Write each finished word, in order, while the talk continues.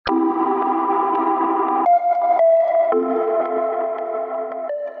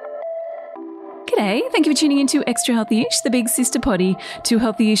Hey, thank you for tuning into Extra Healthy-ish, the big sister potty to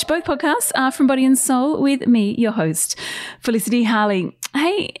Healthy-ish. Both podcasts are from Body and Soul with me, your host, Felicity Harley.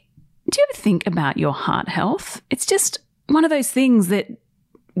 Hey, do you ever think about your heart health? It's just one of those things that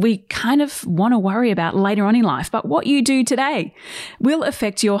we kind of want to worry about later on in life, but what you do today will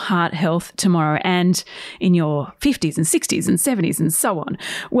affect your heart health tomorrow and in your 50s and 60s and 70s and so on.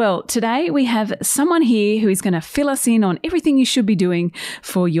 Well, today we have someone here who is going to fill us in on everything you should be doing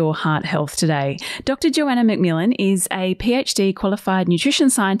for your heart health today. Dr. Joanna McMillan is a PhD qualified nutrition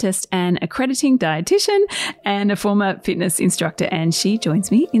scientist and accrediting dietitian and a former fitness instructor, and she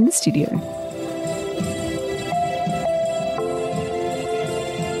joins me in the studio.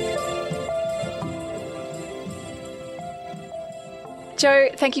 Jo,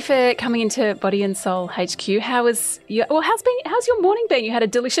 thank you for coming into Body and Soul HQ. How's your morning been? You had a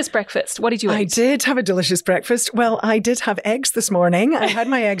delicious breakfast. What did you eat? I did have a delicious breakfast. Well, I did have eggs this morning. I had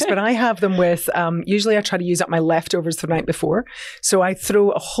my eggs, but I have them with, usually I try to use up my leftovers the night before. So I throw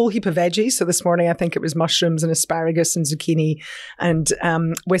a whole heap of veggies. So this morning I think it was mushrooms and asparagus and zucchini and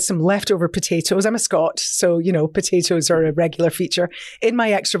with some leftover potatoes. I'm a Scot, so, you know, potatoes are a regular feature in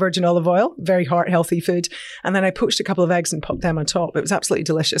my extra virgin olive oil, very heart healthy food. And then I poached a couple of eggs and popped them on top. It was absolutely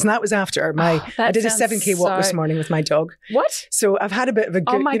delicious. And that was after I did a 7K walk this morning with my dog. What? So I've had a bit of a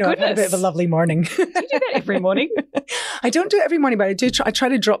good, I've had a bit of a lovely morning. Do you do that every morning? I don't do it every morning, but I try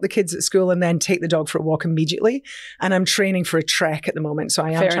to drop the kids at school and then take the dog for a walk immediately. And I'm training for a trek at the moment. So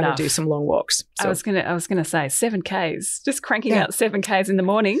I am trying to do some long walks. So. I was gonna say 7Ks, just cranking out 7Ks in the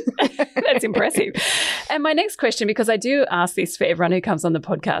morning. That's impressive. And my next question, because I do ask this for everyone who comes on the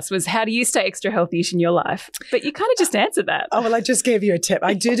podcast, was how do you stay extra healthy-ish in your life? But you kind of just answered that. Oh, well, I just gave you a tip.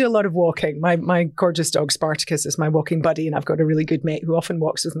 I do a lot of walking. My gorgeous dog Spartacus is my walking buddy, and I've got a really good mate who often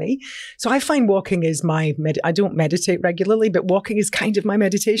walks with me. So I find walking is I don't meditate regularly, but walking is kind of my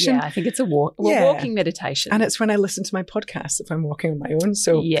meditation. Yeah, I think it's a walking meditation. And it's when I listen to my podcast if I'm walking on my own.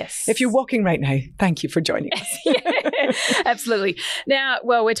 So yes. If you're walking right now, thank you for joining us. Yeah, absolutely. Now,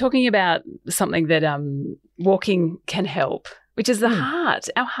 well, we're talking about something that walking can help, which is the heart,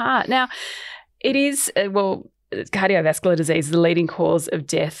 our heart. Now, it is, cardiovascular disease is the leading cause of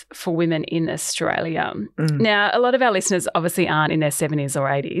death for women in Australia. Now, a lot of our listeners obviously aren't in their 70s or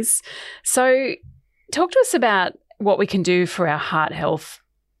 80s. So talk to us about what we can do for our heart health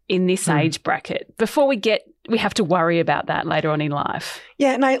in this age bracket before we have to worry about that later on in life.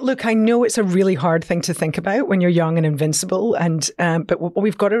 Yeah, and I know it's a really hard thing to think about when you're young and invincible, but what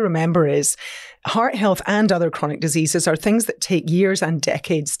we've got to remember is heart health and other chronic diseases are things that take years and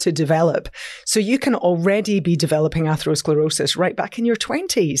decades to develop. So you can already be developing atherosclerosis right back in your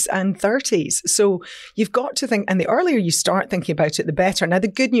 20s and 30s. So you've got to think, and the earlier you start thinking about it, the better. Now, the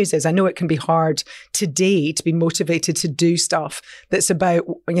good news is I know it can be hard today to be motivated to do stuff that's about,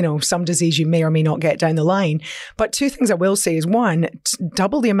 some disease you may or may not get down the line. But two things I will say is, one,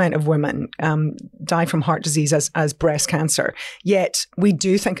 double the amount of women die from heart disease as breast cancer. Yet we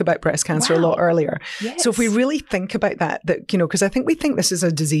do think about breast cancer a lot earlier. Yes. So if we really think about that, because I think we think this is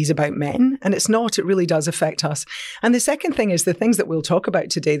a disease about men, and it's not. It really does affect us. And the second thing is the things that we'll talk about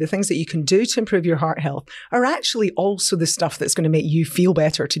today, the things that you can do to improve your heart health are actually also the stuff that's going to make you feel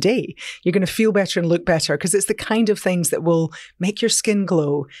better today. You're going to feel better and look better because it's the kind of things that will make your skin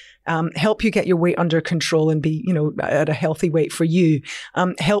glow, help you get your weight under control and be, at a healthy weight for you,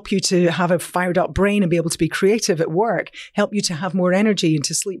 help you to have a fired up brain and be able to be creative at work, help you to have more energy and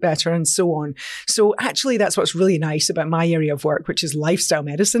to sleep better and so on. So actually that's what's really nice about my area of work, which is lifestyle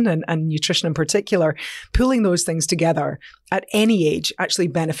medicine and nutrition in particular. Pulling those things together at any age actually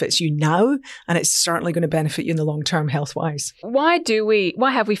benefits you now, and it's certainly going to benefit you in the long term health wise. Why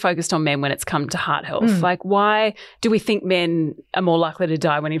have we focused on men when it's come to heart health? Like, why do we think men are more likely to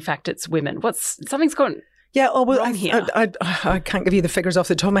die when in fact it's women? Something's gone wrong here. I can't give you the figures off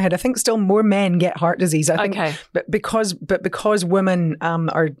the top of my head. I think still more men get heart disease. I think, but because women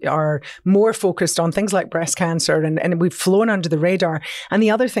are more focused on things like breast cancer and we've flown under the radar. And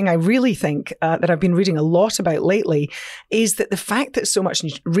the other thing I really think that I've been reading a lot about lately is that the fact that so much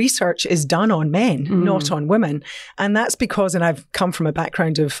research is done on men, not on women, and that's because, and I've come from a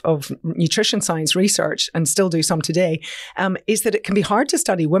background of nutrition science research and still do some today, is that it can be hard to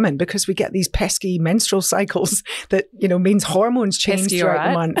study women because we get these pesky menstrual cycles cycles that, means hormones change throughout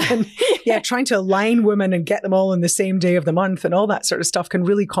the month. And trying to align women and get them all on the same day of the month and all that sort of stuff can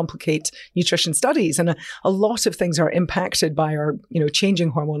really complicate nutrition studies. And a lot of things are impacted by our, changing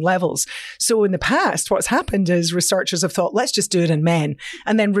hormone levels. So in the past, what's happened is researchers have thought, let's just do it in men.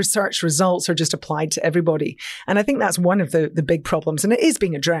 And then research results are just applied to everybody. And I think that's one of the big problems. And it is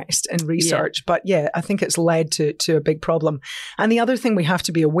being addressed in research. But I think it's led to a big problem. And the other thing we have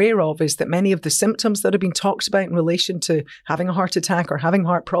to be aware of is that many of the symptoms that have been talked about in relation to having a heart attack or having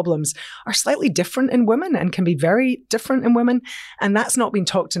heart problems are slightly different in women and can be very different in women. And that's not been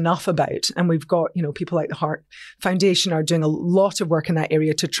talked enough about. And we've got, people like the Heart Foundation are doing a lot of work in that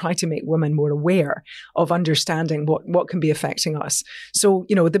area to try to make women more aware of understanding what can be affecting us. So,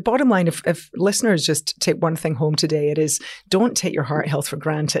 the bottom line, if listeners just take one thing home today, it is don't take your heart health for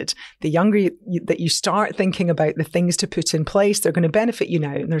granted. The younger that you start thinking about the things to put in place, they're going to benefit you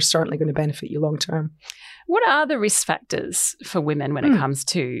now, and they're certainly going to benefit you long term. What are the risk factors for women when it comes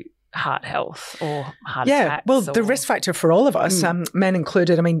to heart health or heart attacks? Well, the risk factor for all of us, men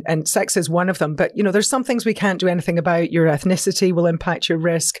included, and sex is one of them. But, there's some things we can't do anything about. Your ethnicity will impact your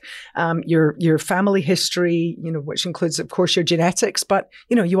risk, your family history, which includes, of course, your genetics. But,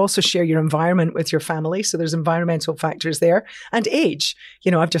 you also share your environment with your family. So there's environmental factors there. And age.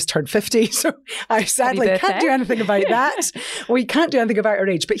 I've just turned 50, so I sadly can't do anything about that. We can't do anything about our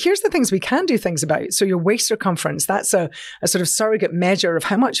age. But here's the things we can do things about. So your waist circumference, that's a sort of surrogate measure of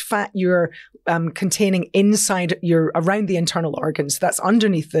how much fat you're containing around the internal organs. That's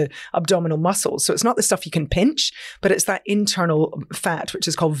underneath the abdominal muscles. So it's not the stuff you can pinch, but it's that internal fat, which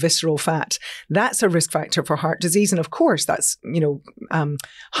is called visceral fat. That's a risk factor for heart disease. And of course, that's,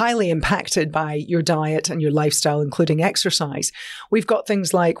 highly impacted by your diet and your lifestyle, including exercise. We've got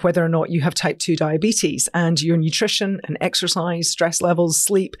things like whether or not you have type 2 diabetes, and your nutrition and exercise, stress levels,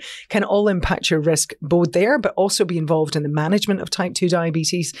 sleep can all impact your risk both there, but also be involved in the management of type 2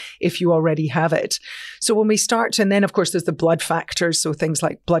 diabetes if you already have it. So when we start, and then of course there's the blood factors, so things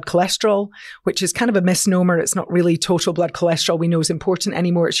like blood cholesterol, which is kind of a misnomer. It's not really total blood cholesterol we know is important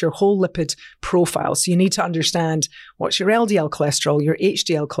anymore. It's your whole lipid profile. So you need to understand what's your LDL cholesterol, your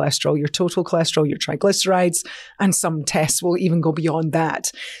HDL cholesterol, your total cholesterol, your triglycerides, and some tests will even go beyond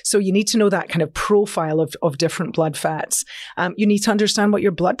that. So you need to know that kind of profile of different blood fats. You need to understand what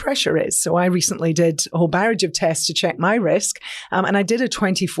your blood pressure is. So I recently did a whole barrage of tests to check my risk, and I did a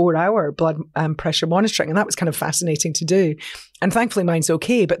 24-hour blood pressure monitoring, and that was kind of fascinating to do. And thankfully mine's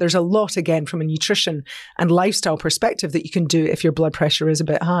okay, but there's a lot, again, from a nutrition and lifestyle perspective that you can do if your blood pressure is a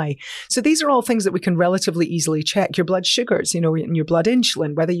bit high. So these are all things that we can relatively easily check. Your blood sugars, and your blood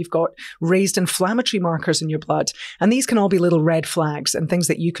insulin, whether you've got raised inflammatory markers in your blood. And these can all be little red flags and things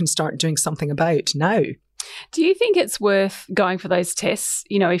that you can start doing something about now. Do you think it's worth going for those tests,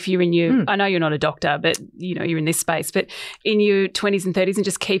 if you're in your, I know you're not a doctor, but, you're in this space, but in your 20s and 30s and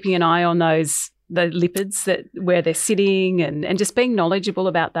just keeping an eye on the lipids where they're sitting and just being knowledgeable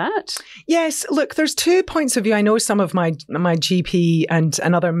about that? Yes. Look, there's 2 points of view. I know some of my GP and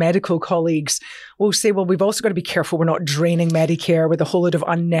other medical colleagues will say, well, we've also got to be careful we're not draining Medicare with a whole lot of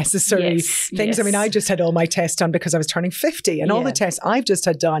unnecessary things. Yes. I mean, I just had all my tests done because I was turning 50, and all the tests I've just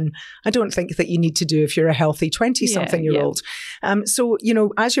had done, I don't think that you need to do if you're a healthy 20-something-year-old. So,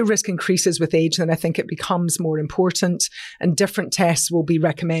 as your risk increases with age, then I think it becomes more important, and different tests will be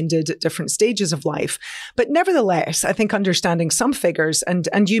recommended at different stages of life. But nevertheless, I think understanding some figures,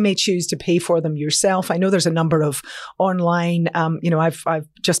 and you may choose to pay for them yourself. I know there's a number of online, I've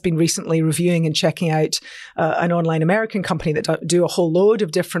just been recently reviewing and checking out an online American company that do a whole load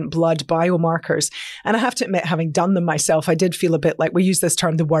of different blood biomarkers. And I have to admit, having done them myself, I did feel a bit like, we use this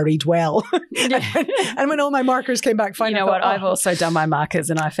term, the worried well. And when all my markers came back fine, I've also done my markers,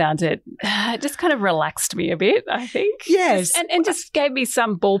 and I found it just kind of relaxed me a bit, I think. Yes. And just gave me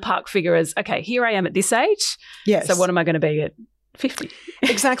some ballpark figure as, okay, here I am at this age. Yes. So what am I going to be at 50?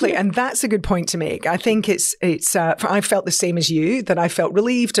 Exactly. And that's a good point to make. I think I felt the same as you, that I felt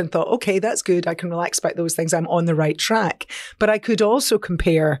relieved and thought, okay, that's good. I can relax about those things. I'm on the right track. But I could also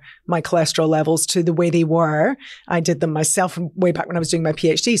compare my cholesterol levels to the way they were. I did them myself way back when I was doing my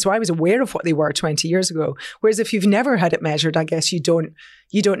PhD. So I was aware of what they were 20 years ago. Whereas if you've never had it measured, I guess you don't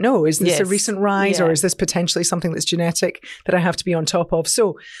know, is this a recent rise or is this potentially something that's genetic that I have to be on top of?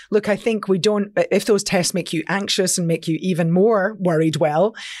 So look, I think if those tests make you anxious and make you even more worried,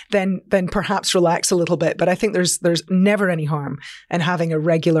 well, then perhaps relax a little bit. But I think there's never any harm in having a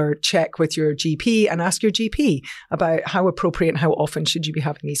regular check with your GP, and ask your GP about how appropriate and how often should you be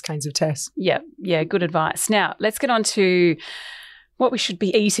having these kinds of tests. Yeah, good advice. Now, let's get on to what we should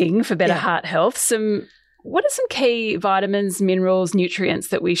be eating for better heart health. What are some key vitamins, minerals, nutrients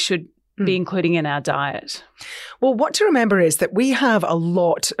that we should be including in our diet? Well, what to remember is that we have a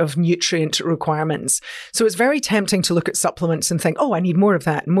lot of nutrient requirements. So it's very tempting to look at supplements and think, oh, I need more of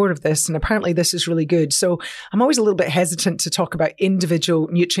that and more of this. And apparently this is really good. So I'm always a little bit hesitant to talk about individual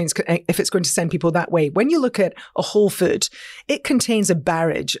nutrients if it's going to send people that way. When you look at a whole food, it contains a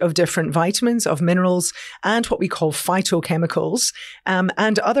barrage of different vitamins, of minerals, and what we call phytochemicals,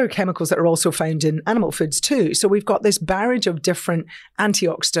 and other chemicals that are also found in animal foods too. So we've got this barrage of different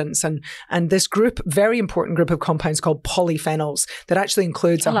antioxidants and this group, very important group of compounds called polyphenols that actually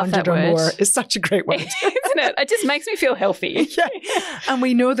includes 100 or more. It's such a great word. Isn't it? It just makes me feel healthy. Yeah. And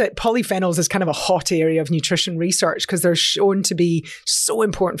we know that polyphenols is kind of a hot area of nutrition research because they're shown to be so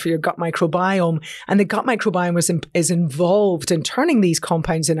important for your gut microbiome. And the gut microbiome is involved in turning these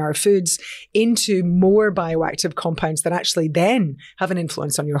compounds in our foods into more bioactive compounds that actually then have an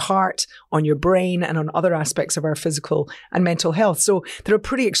influence on your heart, on your brain, and on other aspects of our physical and mental health. So they're a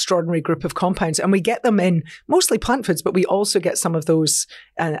pretty extraordinary group of compounds. And we get them in mostly plant foods, but we also get some of those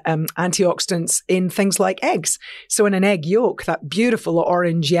antioxidants in things like eggs. So in an egg yolk, that beautiful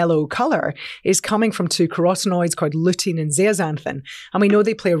orange-yellow color is coming from two carotenoids called lutein and zeaxanthin. And we know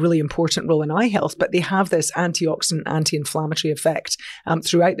they play a really important role in eye health, but they have this antioxidant, anti-inflammatory effect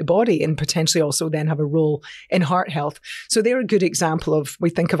throughout the body and potentially also then have a role in heart health. So they're a good example of, we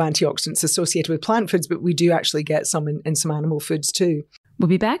think of antioxidants associated with plant foods, but we do actually get some in some animal foods too. We'll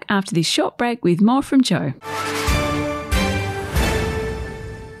be back after this short break with more from Jo.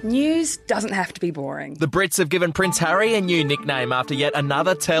 News doesn't have to be boring. The Brits have given Prince Harry a new nickname after yet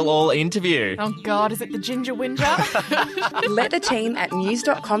another tell-all interview. Oh God, is it the Ginger Whinger? Let the team at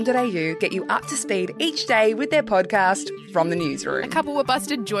news.com.au get you up to speed each day with their podcast, From the Newsroom. A couple were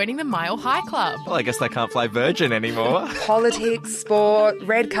busted joining the Mile High Club. Well, I guess they can't fly Virgin anymore. Politics, sport,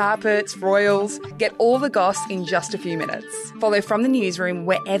 red carpets, royals. Get all the goss in just a few minutes. Follow From the Newsroom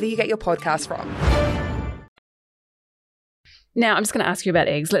wherever you get your podcast from. Now, I'm just going to ask you about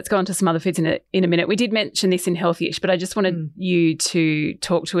eggs. Let's go on to some other foods in a minute. We did mention this in Healthyish, but I just wanted you to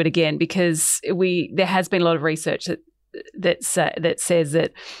talk to it again because there has been a lot of research that says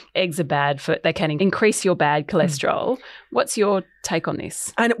that eggs are bad they can increase your bad cholesterol. What's your take on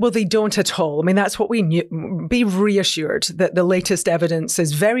this? And well, they don't at all. I mean, that's what we knew. Be reassured that the latest evidence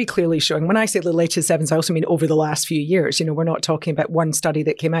is very clearly showing. When I say the latest evidence, I also mean over the last few years. You know, we're not talking about one study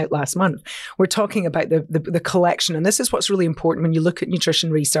that came out last month. We're talking about the collection. And this is what's really important when you look at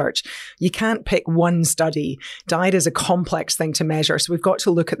nutrition research. You can't pick one study. Diet is a complex thing to measure. So we've got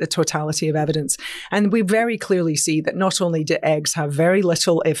to look at the totality of evidence. And we very clearly see that not only do eggs have very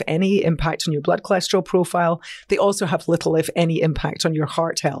little, if any, impact on your blood cholesterol profile, they also have little, if any, impact on your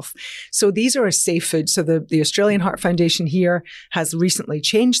heart health. So these are a safe food. So the Australian Heart Foundation here has recently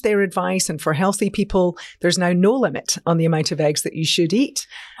changed their advice. And for healthy people, there's now no limit on the amount of eggs that you should eat.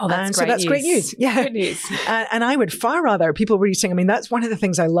 Oh, that's great news. So that's great news. Yeah. Good news. And I would far rather people were eating. I mean, that's one of the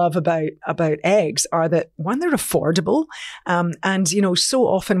things I love about eggs are that, one, they're affordable. And, you know, so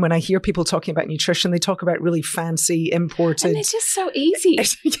often when I hear people talking about nutrition, they talk about really fancy imported. And they're just so easy.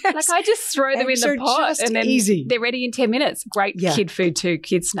 Yes. Like I just throw them Eggs in are the pot just and then easy. they're ready in 10 minutes. Great kid food too,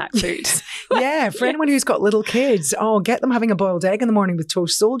 kid snack food. Yeah, for anyone who's got little kids, get them having a boiled egg in the morning with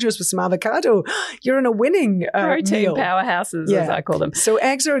toast soldiers with some avocado. You're in a winning protein meal. powerhouses, as I call them. So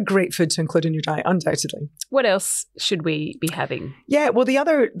eggs are a great food to include in your diet, undoubtedly. What else should we be having? Yeah, well, the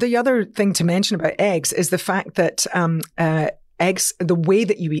other thing to mention about eggs is the fact that eggs, the way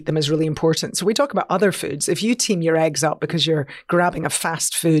that you eat them is really important. So we talk about other foods. If you team your eggs up because you're grabbing a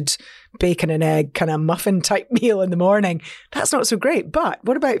fast food bacon and egg kind of muffin type meal in the morning, that's not so great. But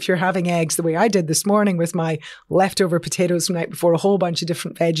what about if you're having eggs the way I did this morning with my leftover potatoes from the night before, a whole bunch of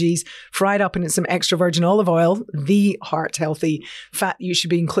different veggies, fried up in some extra virgin olive oil, the heart healthy fat you should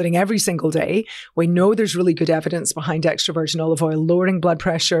be including every single day. We know there's really good evidence behind extra virgin olive oil lowering blood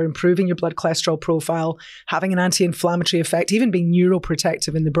pressure, improving your blood cholesterol profile, having an anti-inflammatory effect, even being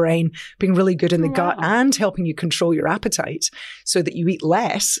neuroprotective in the brain, being really good in the gut, and helping you control your appetite so that you eat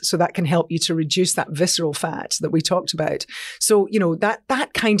less, so that can help you to reduce that visceral fat that we talked about. So, you know,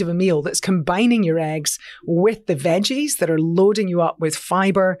 that kind of a meal that's combining your eggs with the veggies that are loading you up with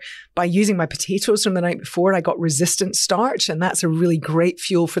fiber. By using my potatoes from the night before, I got resistant starch, and that's a really great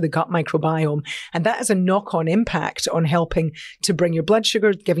fuel for the gut microbiome. And that has a knock-on impact on helping to bring your blood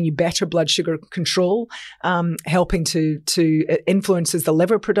sugar, giving you better blood sugar control, helping to influences the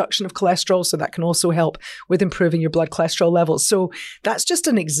liver production of cholesterol. So that can also help with improving your blood cholesterol levels. So that's just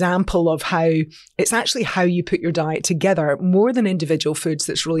an example example of how it's actually how you put your diet together more than individual foods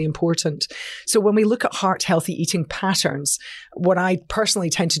that's really important. So when we look at heart healthy eating patterns, what I personally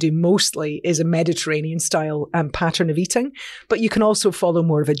tend to do mostly is a Mediterranean style pattern of eating, but you can also follow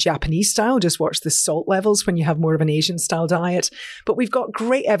more of a Japanese style. Just watch the salt levels when you have more of an Asian style diet. But we've got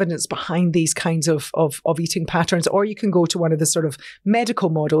great evidence behind these kinds of eating patterns, or you can go to one of the sort of medical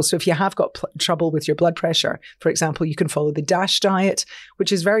models. So if you have got trouble with your blood pressure, for example, you can follow the DASH diet,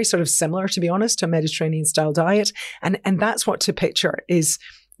 which is very sort of similar, to be honest, to a Mediterranean style diet. And that's what to picture is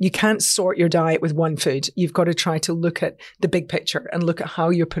you can't sort your diet with one food. You've got to try to look at the big picture and look at how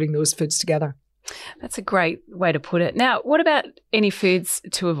you're putting those foods together. That's a great way to put it. Now, what about any foods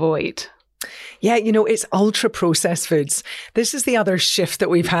to avoid? Yeah, it's ultra processed foods. This is the other shift that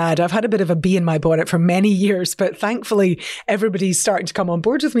we've had. I've had a bit of a bee in my bonnet for many years, but thankfully everybody's starting to come on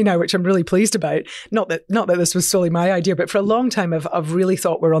board with me now, which I'm really pleased about. Not that this was solely my idea, but for a long time I've really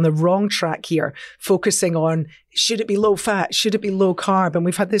thought we're on the wrong track here, focusing on should it be low fat? Should it be low carb? And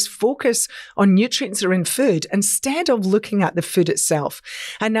we've had this focus on nutrients that are in food instead of looking at the food itself.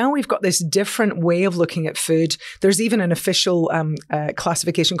 And now we've got this different way of looking at food. There's even an official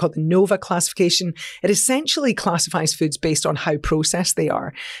classification called the NOVA classification. It essentially classifies foods based on how processed they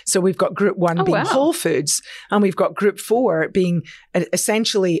are. So we've got group 1 being whole foods, and we've got group 4 being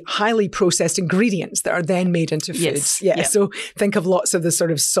essentially highly processed ingredients that are then made into foods. Yeah. Yep. So think of lots of the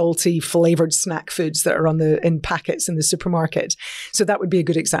sort of salty, flavored snack foods that are in packets in the supermarket. So that would be a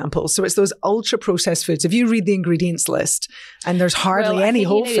good example. So it's those ultra processed foods. If you read the ingredients list, and there's hardly any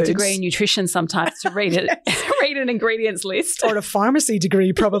whole foods. You need a degree in nutrition sometimes to read it. Read an ingredients list. Or a pharmacy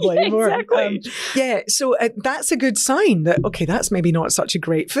degree, probably. Yeah, more. exactly. So that's a good sign that, okay, that's maybe not such a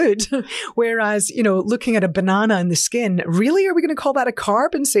great food. Whereas, looking at a banana in the skin, really, are we going to call that a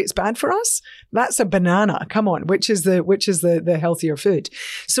carb and say it's bad for us? That's a banana. Come on, which is the healthier food?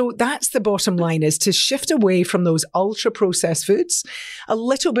 So that's the bottom line, is to shift away from those ultra processed foods. A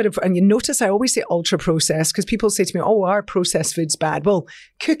little bit of, and you notice I always say ultra processed because people say to me, oh, are processed foods bad? Well,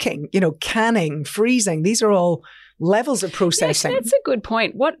 cooking, canning, freezing, these are all levels of processing. Yeah, that's a good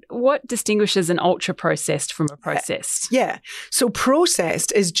point. What distinguishes an ultra processed from a processed? Yeah. So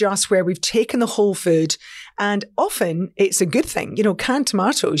processed is just where we've taken the whole food, and often it's a good thing. Canned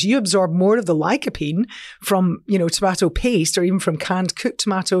tomatoes, you absorb more of the lycopene from, tomato paste, or even from canned cooked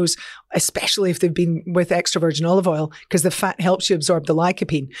tomatoes, especially if they've been with extra virgin olive oil, because the fat helps you absorb the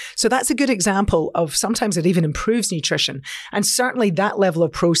lycopene. So that's a good example of sometimes it even improves nutrition. And certainly that level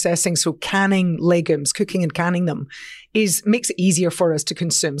of processing, so canning legumes, cooking and canning them, makes it easier for us to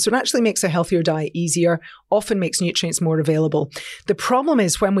consume. So it actually makes a healthier diet easier, often makes nutrients more available. The problem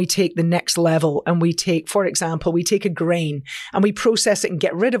is when we take the next level and we take, for example, we take a grain and we process it and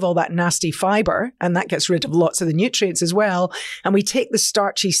get rid of all that nasty fiber, and that gets rid of lots of the nutrients as well. And we take the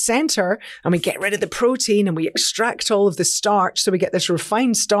starchy center and we get rid of the protein and we extract all of the starch. So we get this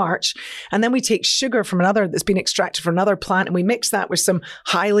refined starch. And then we take sugar from another that's been extracted from another plant, and we mix that with some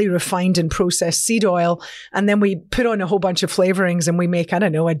highly refined and processed seed oil. And then we put on a whole bunch of flavorings and we make, I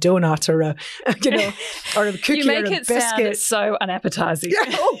don't know, a donut or a cookie you make or a it biscuit. Sound so unappetizing.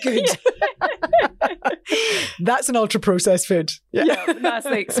 Yeah, oh, good. That's an ultra processed food. Yeah,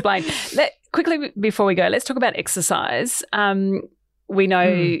 nicely explained. Quickly before we go, let's talk about exercise. We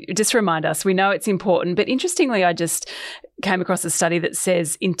know, just to remind us, we know it's important, but interestingly, I just came across a study that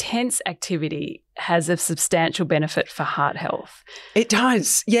says intense activity has a substantial benefit for heart health. It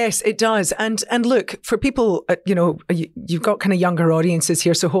does. Yes, it does. And look, for people, you've got kind of younger audiences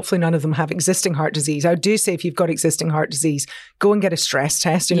here, so hopefully none of them have existing heart disease. I do say if you've got existing heart disease, go and get a stress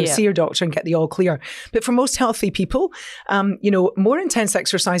test, see your doctor and get the all clear. But for most healthy people, more intense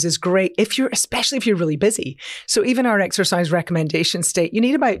exercise is great especially if you're really busy. So even our exercise recommendations state you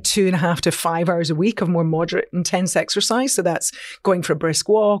need about 2.5 to 5 hours a week of more moderate intense exercise. So that's going for a brisk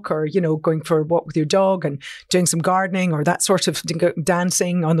walk, or, going for a walk with your dog and doing some gardening, or that sort of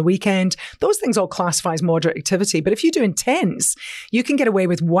dancing on the weekend. Those things all classify as moderate activity. But if you do intense, you can get away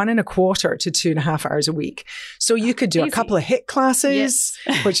with 1.25 to 2.5 hours a week. So you could do a couple of HIIT classes,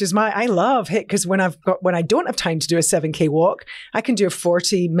 which is I love HIIT, because when I don't have time to do a 7K walk, I can do a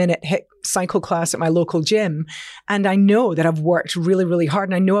 40-minute HIIT cycle class at my local gym. And I know that I've worked really, really hard.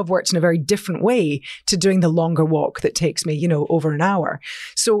 And I know I've worked in a very different way to doing the longer walk that takes me, over an hour.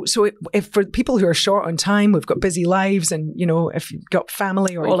 So if for people who are short on time, we've got busy lives, and, if you've got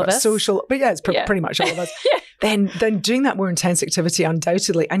family or you've got social, but yeah, it's pretty much all of us. then doing that more intense activity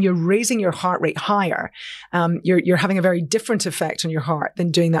undoubtedly, and you're raising your heart rate higher, you're having a very different effect on your heart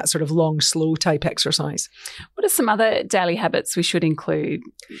than doing that sort of long, slow type exercise. What are some other daily habits we should include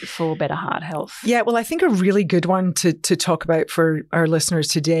for better heart health? Yeah, well, I think a really good one to talk about for our listeners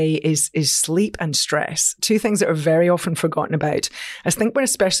today is sleep and stress. Two things that are very often forgotten about. I think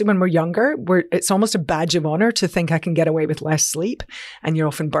especially when we're younger, it's almost a badge of honor to think I can get away with less sleep. And you're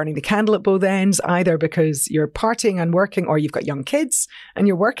often burning the candle at both ends, either because you're partying and working or you've got young kids and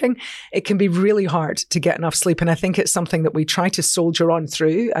you're working. It can be really hard to get enough sleep. And I think it's something that we try to soldier on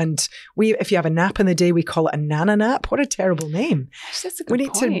through. And if you have a nap in the day, we call it a nana nap. What a terrible name. That's a good We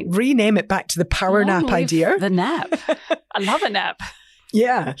need point. to rename it back to the power Long nap live idea. The nap. I love a nap.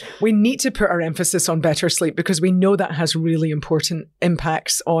 Yeah, we need to put our emphasis on better sleep because we know that has really important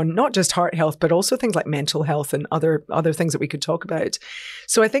impacts on not just heart health, but also things like mental health and other things that we could talk about.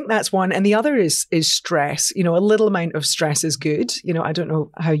 So I think that's one. And the other is stress. A little amount of stress is good. I don't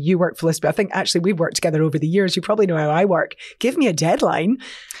know how you work, Felicity, but I think actually we've worked together over the years. You probably know how I work. Give me a deadline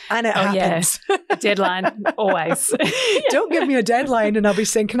and it happens. Yeah. Deadline, always. Don't give me a deadline and I'll be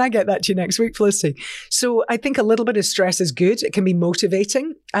saying, can I get that to you next week, Felicity? So I think a little bit of stress is good. It can be motivating.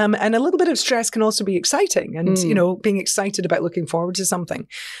 And a little bit of stress can also be exciting and, being excited about looking forward to something.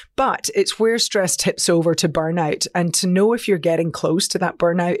 But it's where stress tips over to burnout. And to know if you're getting close to that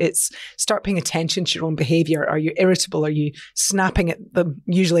burnout, it's start paying attention to your own behavior. Are you irritable? Are you snapping at them?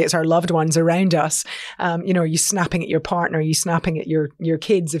 Usually it's our loved ones around us. Are you snapping at your partner? Are you snapping at your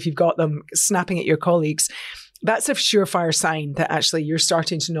kids if you've got them? Snapping at your colleagues? That's a surefire sign that actually you're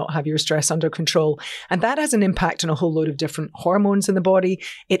starting to not have your stress under control. And that has an impact on a whole load of different hormones in the body.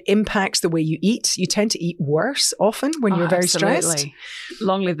 It impacts the way you eat. You tend to eat worse often when you're very stressed.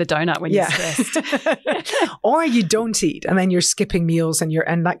 Long live the donut when you're stressed. Or you don't eat and then you're skipping meals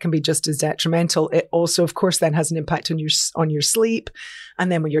and that can be just as detrimental. It also, of course, then has an impact on your sleep.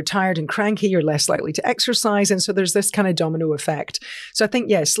 And then when you're tired and cranky, you're less likely to exercise. And so there's this kind of domino effect. So I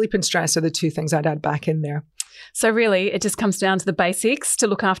think, sleep and stress are the two things I'd add back in there. So really, it just comes down to the basics to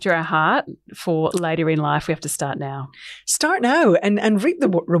look after our heart. For later in life, we have to start now. Start now and reap the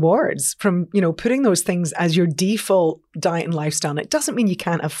rewards from, putting those things as your default diet and lifestyle. And it doesn't mean you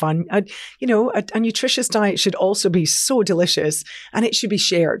can't have fun. A nutritious diet should also be so delicious and it should be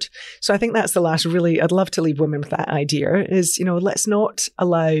shared. So I think that's the last I'd love to leave women with that idea is, let's not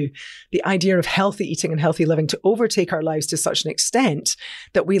allow the idea of healthy eating and healthy living to overtake our lives to such an extent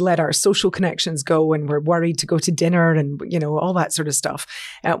that we let our social connections go and we're worried to go to dinner and, all that sort of stuff.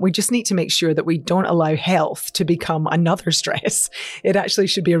 We just need to make sure that we don't allow health to become another stress. It actually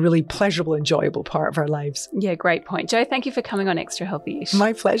should be a really pleasurable, enjoyable part of our lives. Yeah, great point. Jo, thank you for coming on Extra Healthy-ish.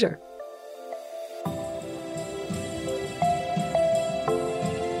 My pleasure.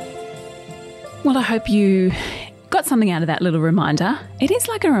 Well, I hope you got something out of that little reminder. It is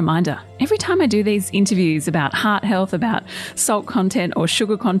like a reminder. Every time I do these interviews about heart health, about salt content or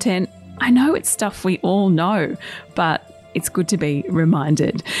sugar content, I know it's stuff we all know, but it's good to be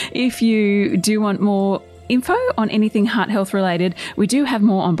reminded. If you do want more info on anything heart health related, we do have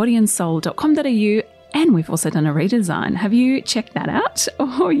more on bodyandsoul.com.au. And we've also done a redesign. Have you checked that out?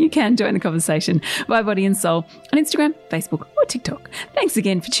 Or you can join the conversation via Body and Soul on Instagram, Facebook or TikTok. Thanks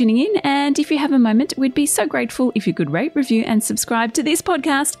again for tuning in. And if you have a moment, we'd be so grateful if you could rate, review and subscribe to this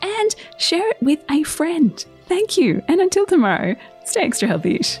podcast and share it with a friend. Thank you. And until tomorrow, stay extra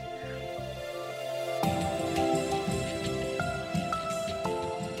healthy-ish.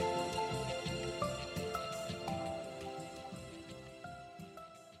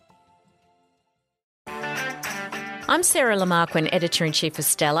 I'm Sarah Lamarquin, Editor-in-Chief of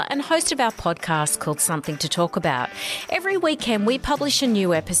Stella and host of our podcast called Something to Talk About. Every weekend we publish a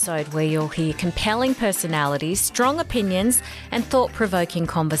new episode where you'll hear compelling personalities, strong opinions and thought-provoking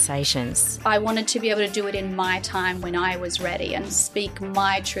conversations. I wanted to be able to do it in my time when I was ready and speak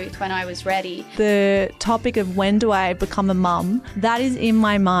my truth when I was ready. The topic of when do I become a mum, that is in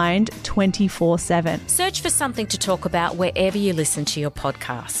my mind 24/7. Search for Something to Talk About wherever you listen to your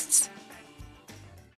podcasts.